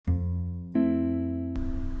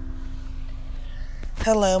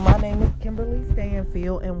Hello, my name is Kimberly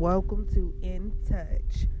Stanfield, and welcome to In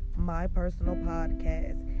Touch, my personal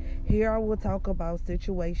podcast. Here I will talk about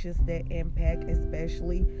situations that impact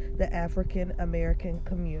especially the African American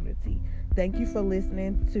community. Thank you for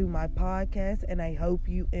listening to my podcast, and I hope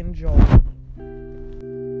you enjoy.